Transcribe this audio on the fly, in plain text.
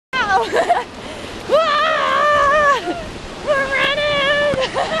Whoa! We're running!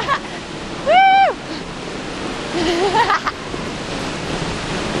 Woo!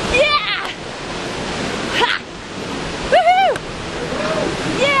 Yeah! Ha! Woohoo!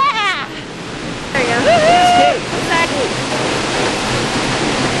 Yeah! There you go. Woohoo! Exactly.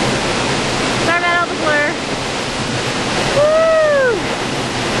 Start out on the blur. Woo!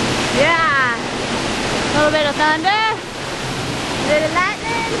 Yeah! A little bit of thunder. A little lightning.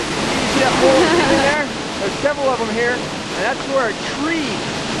 See that hole in there? There's several of them here, and that's where a tree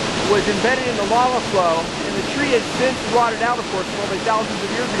was embedded in the lava flow, and the tree has since rotted out, of course, probably thousands of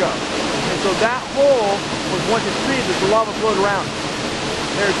years ago. And so that hole was once a tree that the lava flowed around.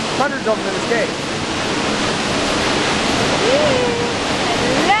 There's hundreds of them in this cave.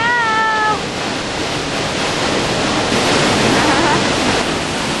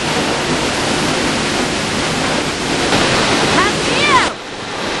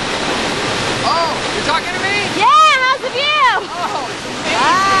 Talking to me? Yeah, how's the view? Oh, it's amazing.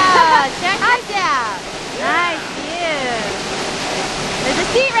 Ah, check this out. Nice view. There's a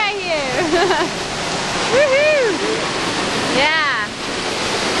seat right here. Woohoo! Yeah.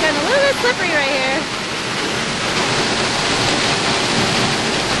 It's getting a little bit slippery right here.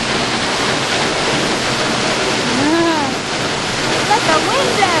 It's like a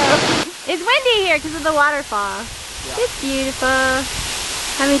window. It's windy here because of the waterfall. Yeah. It's beautiful.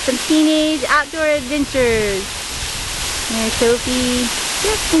 Having some teenage outdoor adventures. There's Sophie,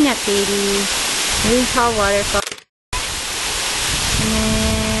 just a baby. Really tall waterfall. And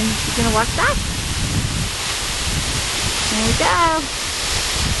then she's gonna walk back. There we go.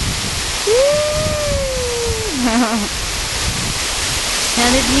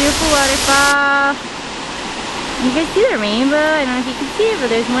 Another beautiful waterfall. You guys see the rainbow? I don't know if you can see it, but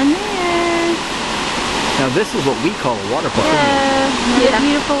there's one there. Now this is what we call a waterfall. Yeah, another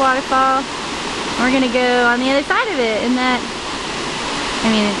beautiful waterfall. We're gonna go on the other side of it, and that, I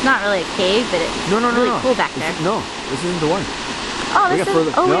mean, it's not really a cave, but it's really cool back there. This isn't the one. Oh, this is,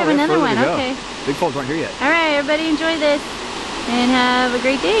 we have another one, okay. Big Falls aren't here yet. Alright, everybody enjoy this, and have a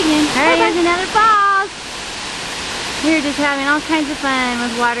great day again. Alright, here's another falls. We're just having all kinds of fun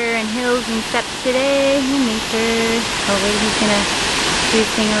with water and hills and steps today, and nature. Oh wait, he's gonna do his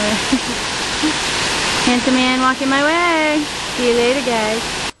thing over. Handsome man walking my way. See you later, guys.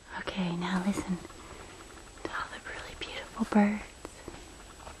 Okay, now listen to all the really beautiful birds.